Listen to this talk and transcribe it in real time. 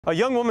A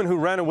young woman who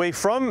ran away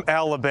from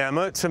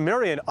Alabama to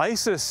marry an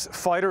ISIS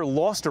fighter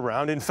lost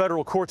around in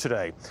federal court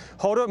today.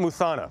 Hoda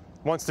Muthana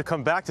wants to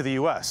come back to the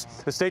U.S.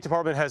 The State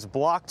Department has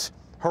blocked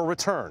her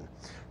return.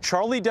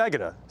 Charlie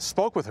D'Agata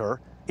spoke with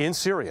her in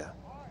Syria.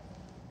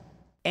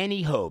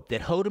 Any hope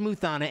that Hoda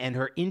Muthana and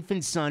her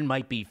infant son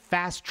might be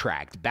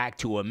fast-tracked back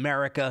to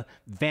America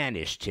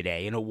vanished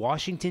today in a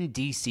Washington,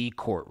 D.C.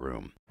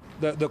 courtroom.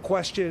 The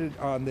question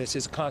on this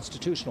is a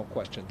constitutional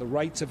question, the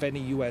rights of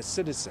any U.S.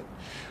 citizen.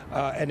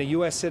 And a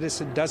U.S.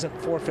 citizen doesn't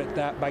forfeit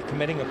that by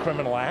committing a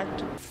criminal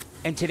act.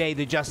 And today,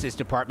 the Justice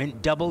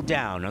Department doubled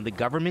down on the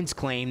government's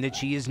claim that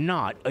she is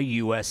not a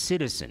U.S.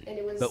 citizen.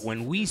 But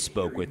when we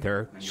spoke with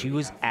her, she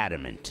was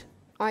adamant.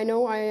 I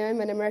know I am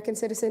an American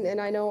citizen,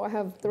 and I know I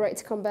have the right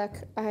to come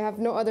back. I have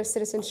no other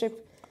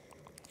citizenship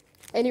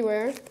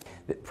anywhere.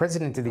 The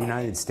President of the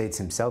United States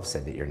himself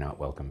said that you're not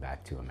welcome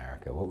back to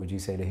America. What would you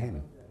say to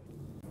him?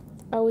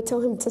 I would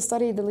tell him to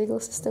study the legal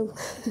system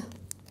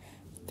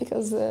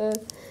because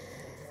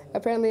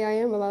apparently I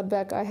am allowed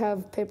back. I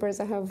have papers,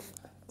 I have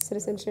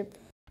citizenship.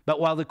 But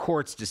while the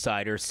courts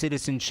decide her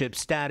citizenship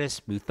status,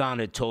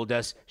 Muthana told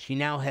us she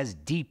now has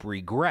deep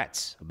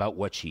regrets about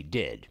what she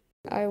did.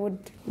 I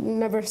would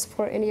never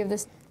support any of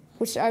this,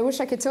 which I wish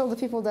I could tell the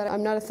people that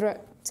I'm not a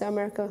threat to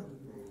America.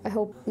 I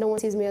hope no one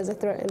sees me as a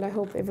threat, and I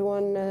hope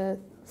everyone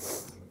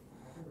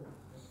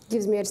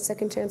gives me a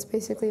second chance,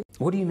 basically.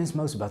 What do you miss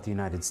most about the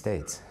United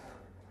States?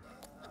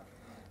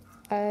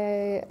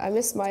 I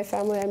miss my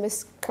family, I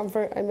miss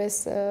comfort, I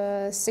miss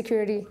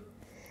security.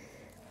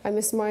 I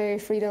miss my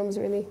freedoms,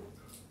 really.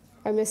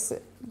 I miss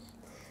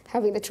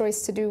having the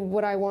choice to do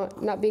what I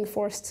want, not being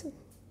forced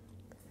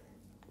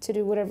to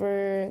do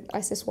whatever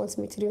ISIS wants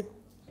me to do.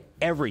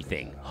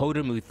 Everything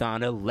Hoda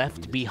Muthana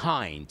left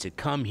behind to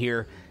come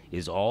here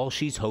is all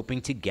she's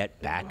hoping to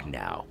get back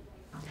now.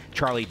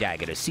 Charlie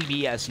D'Agata,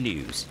 CBS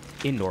News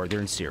in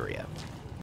northern Syria.